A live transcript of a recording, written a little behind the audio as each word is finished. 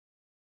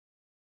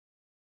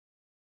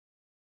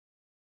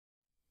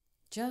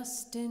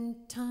Just in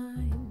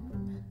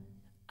time,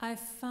 I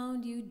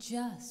found you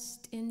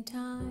just in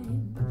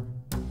time.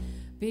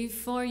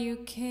 Before you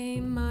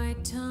came, my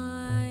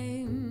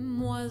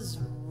time was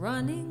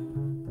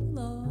running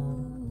low.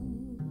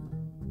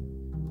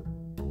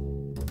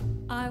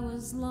 I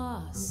was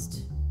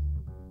lost,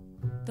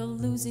 the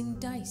losing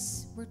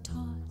dice were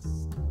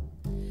tossed.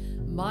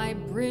 My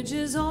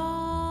bridges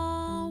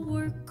all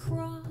were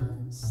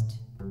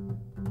crossed,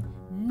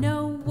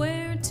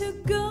 nowhere to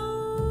go.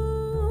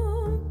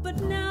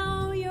 But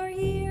now you're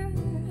here,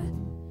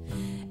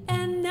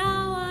 and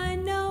now I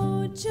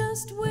know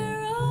just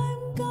where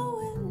I'm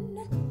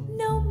going.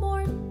 No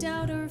more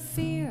doubt or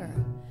fear,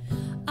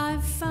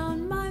 I've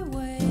found my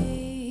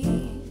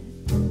way.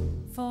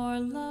 For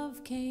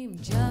love came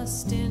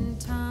just in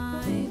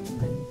time.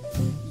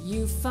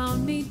 You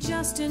found me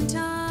just in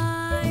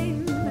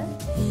time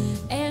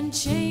and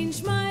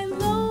changed my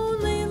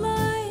lonely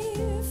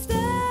life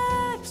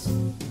that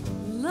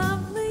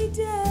lovely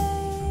day.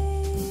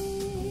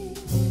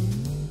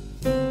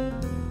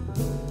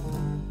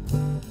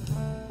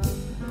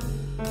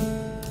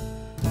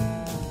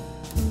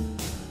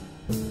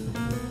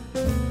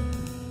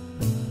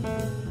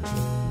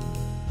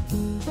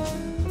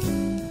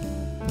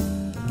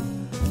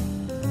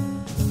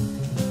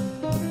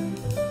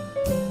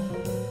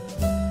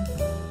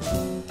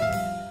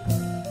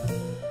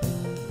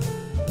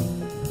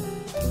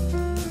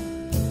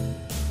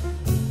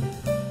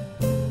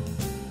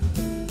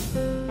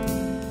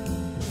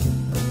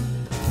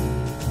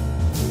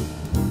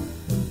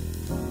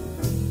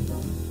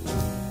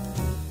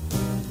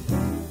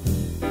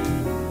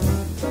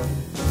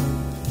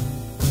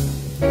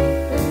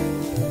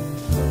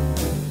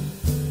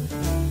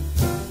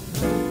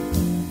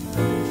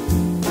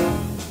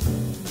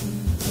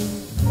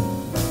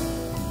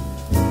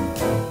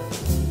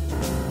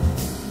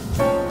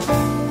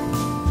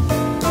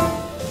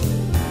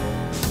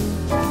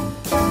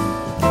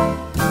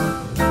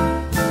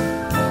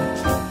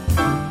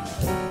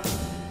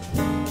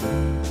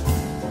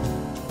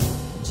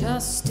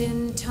 Just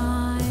in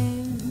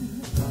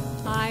time,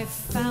 I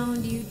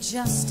found you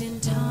just in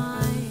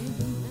time.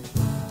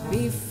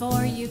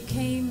 Before you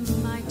came,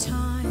 my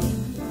time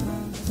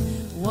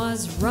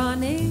was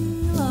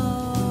running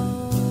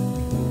low.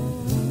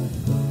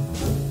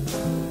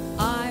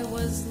 I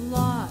was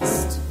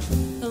lost,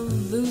 the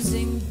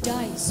losing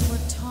dice were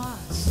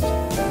tossed.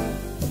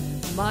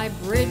 My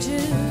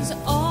bridges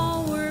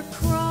all were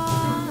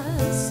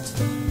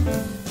crossed,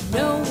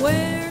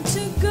 nowhere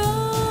to go.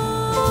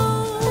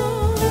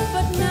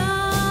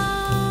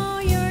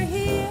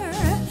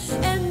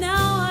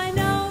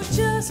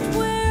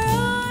 Where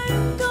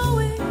I'm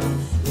going,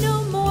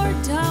 no more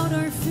doubt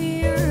or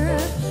fear,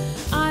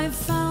 I've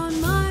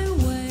found my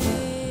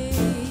way.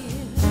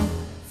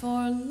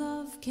 For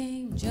love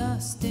came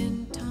just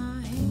in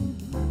time.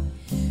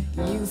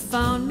 You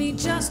found me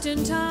just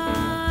in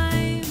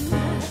time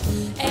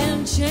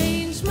and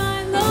changed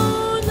my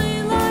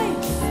lonely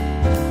life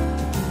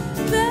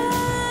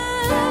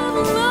that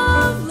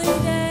lovely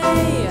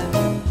day.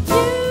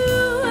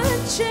 You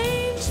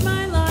changed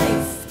my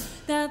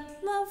life that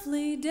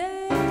lovely day.